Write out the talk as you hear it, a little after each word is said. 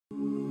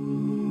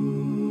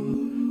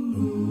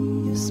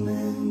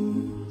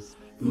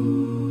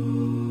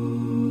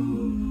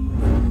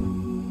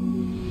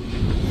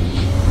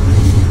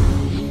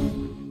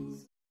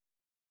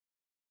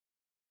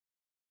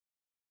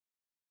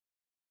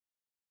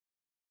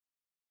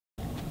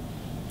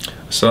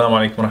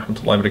Assalamu alaikum wa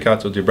rahmatullahi wa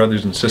barakatuh, dear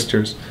brothers and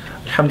sisters.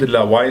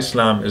 Alhamdulillah, Why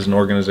Islam is an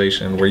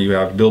organization where you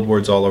have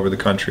billboards all over the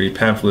country,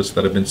 pamphlets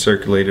that have been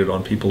circulated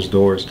on people's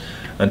doors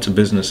and to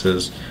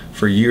businesses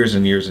for years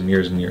and years and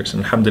years and years.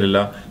 And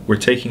alhamdulillah, we're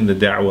taking the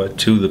da'wah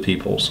to the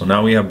people. So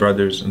now we have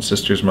brothers and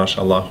sisters,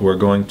 mashallah, who are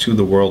going to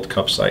the World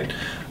Cup site.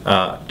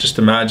 Just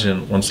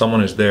imagine when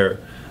someone is there,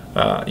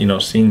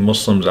 seeing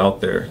Muslims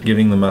out there,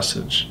 giving the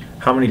message.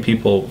 How many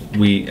people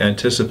we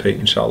anticipate,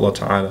 insha Allah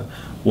ta'ala,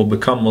 will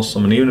become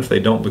Muslim, and even if they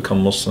don't become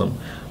Muslim,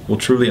 will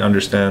truly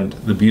understand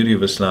the beauty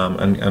of Islam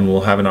and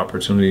will have an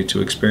opportunity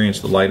to experience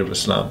the light of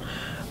Islam.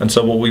 And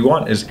so what we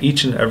want is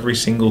each and every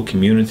single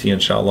community,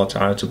 inshallah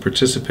ta'ala, to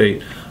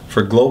participate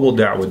for Global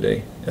Dawah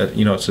Day.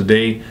 It's a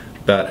day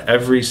that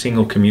every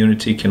single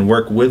community can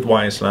work with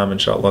Why Islam,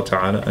 inshallah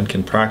ta'ala, and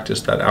can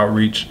practice that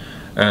outreach.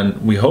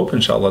 And we hope,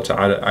 inshallah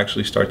ta'ala,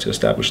 actually start to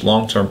establish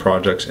long-term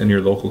projects in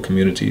your local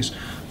communities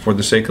for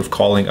the sake of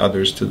calling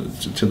others to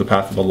the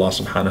path of Allah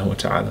subhanahu wa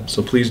ta'ala.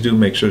 So please do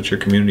make sure that your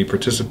community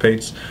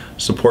participates,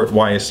 support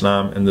Why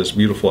Islam in this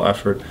beautiful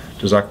effort.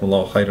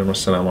 Jazakumullahu khairan,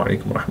 wassalamu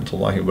alaikum wa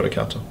rahmatullahi wa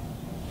barakatuh.